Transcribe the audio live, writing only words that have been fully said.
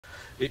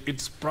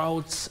It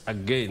sprouts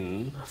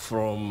again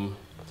from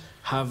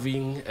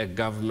having a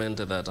government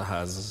that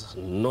has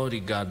no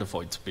regard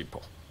for its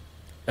people.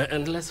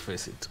 And let's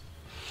face it,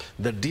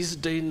 the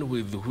disdain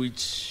with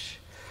which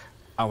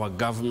our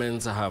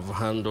governments have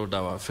handled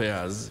our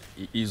affairs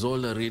is all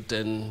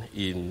written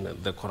in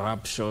the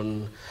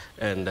corruption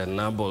and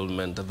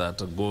enablement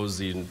that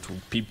goes into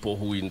people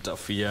who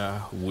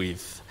interfere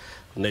with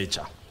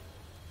nature.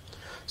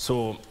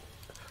 So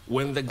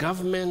when the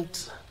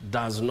government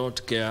does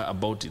not care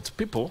about its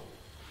people,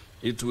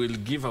 it will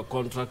give a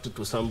contract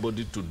to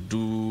somebody to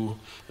do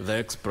the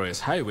express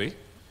highway,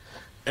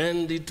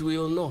 and it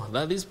will know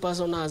that this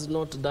person has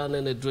not done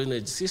any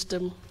drainage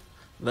system,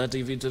 that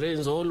if it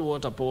rains, all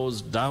water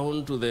pours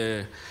down to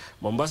the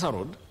Mombasa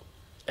Road,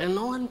 and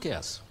no one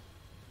cares.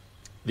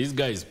 This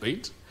guy is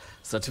paid,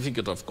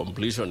 certificate of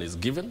completion is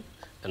given,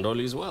 and all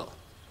is well.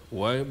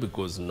 Why?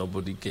 Because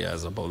nobody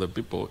cares about the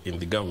people in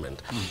the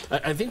government.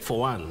 I think, for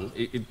one,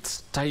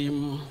 it's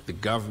time the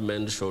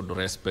government showed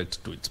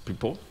respect to its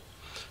people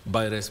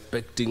by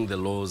respecting the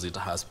laws it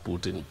has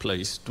put in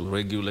place to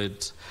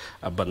regulate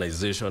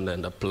urbanization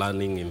and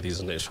planning in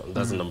this nation.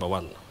 That's number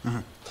one.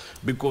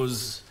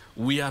 Because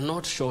we are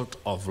not short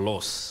of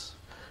laws.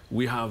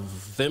 We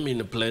have them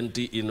in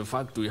plenty. In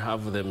fact, we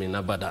have them in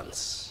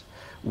abundance.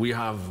 We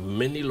have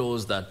many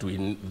laws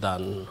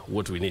than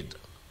what we need.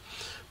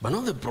 But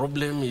now the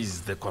problem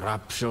is the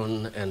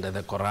corruption and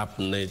the corrupt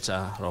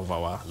nature of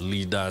our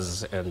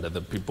leaders and the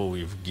people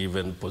we've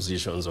given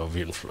positions of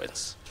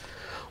influence.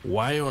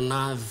 Why on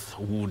earth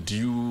would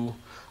you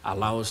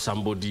allow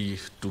somebody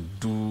to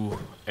do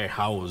a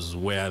house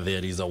where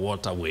there is a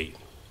waterway?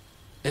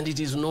 And it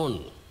is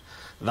known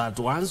that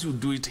once you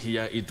do it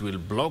here, it will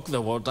block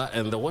the water,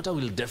 and the water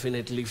will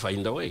definitely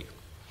find a way.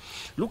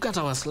 Look at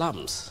our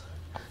slums.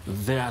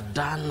 They are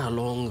done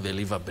along the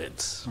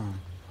riverbeds.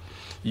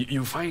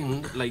 You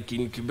find, like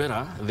in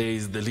Kibera, there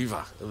is the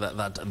river,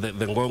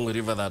 the Ngong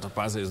River that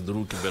passes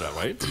through Kibera,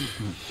 right?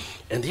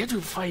 And yet you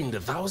find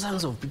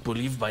thousands of people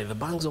live by the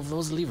banks of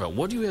those rivers.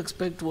 What do you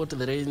expect when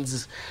the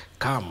rains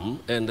come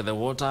and the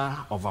water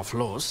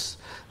overflows?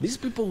 These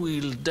people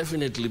will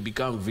definitely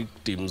become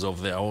victims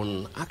of their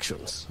own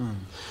actions.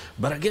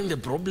 But again, the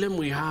problem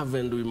we have,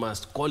 and we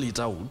must call it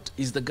out,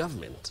 is the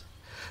government.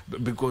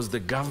 Because the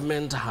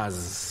government has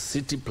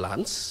city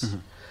plans.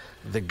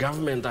 The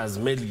government, as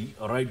Meli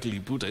rightly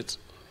put it,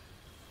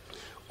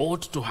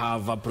 ought to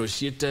have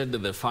appreciated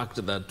the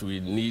fact that we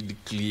need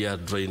clear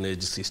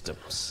drainage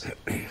systems.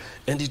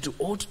 And it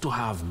ought to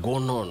have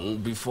gone on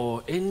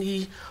before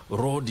any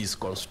road is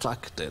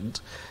constructed.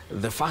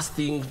 The first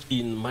thing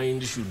in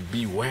mind should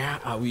be, where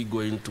are we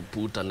going to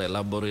put an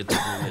elaborate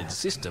drainage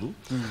system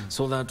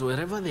so that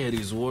wherever there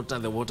is water,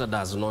 the water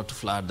does not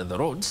flood the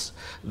roads.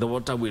 The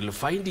water will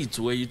find its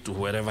way to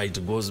wherever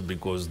it goes,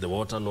 because the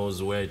water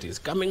knows where it is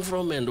coming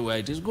from and where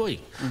it is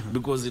going,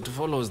 because it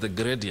follows the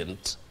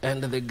gradient,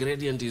 and the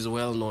gradient is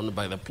well known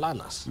by the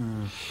planners.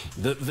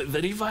 The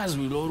rivers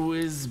will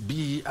always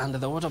be, and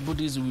the water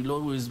bodies will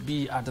always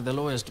be at the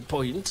lowest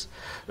point,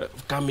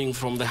 coming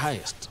from the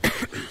highest.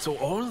 So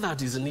all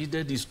that is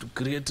needed is to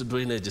create a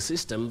drainage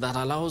system that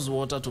allows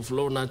water to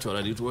flow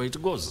naturally to where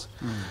it goes.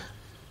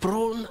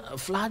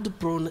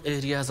 Flood-prone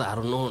areas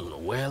are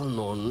known, well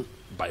known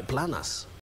by planners.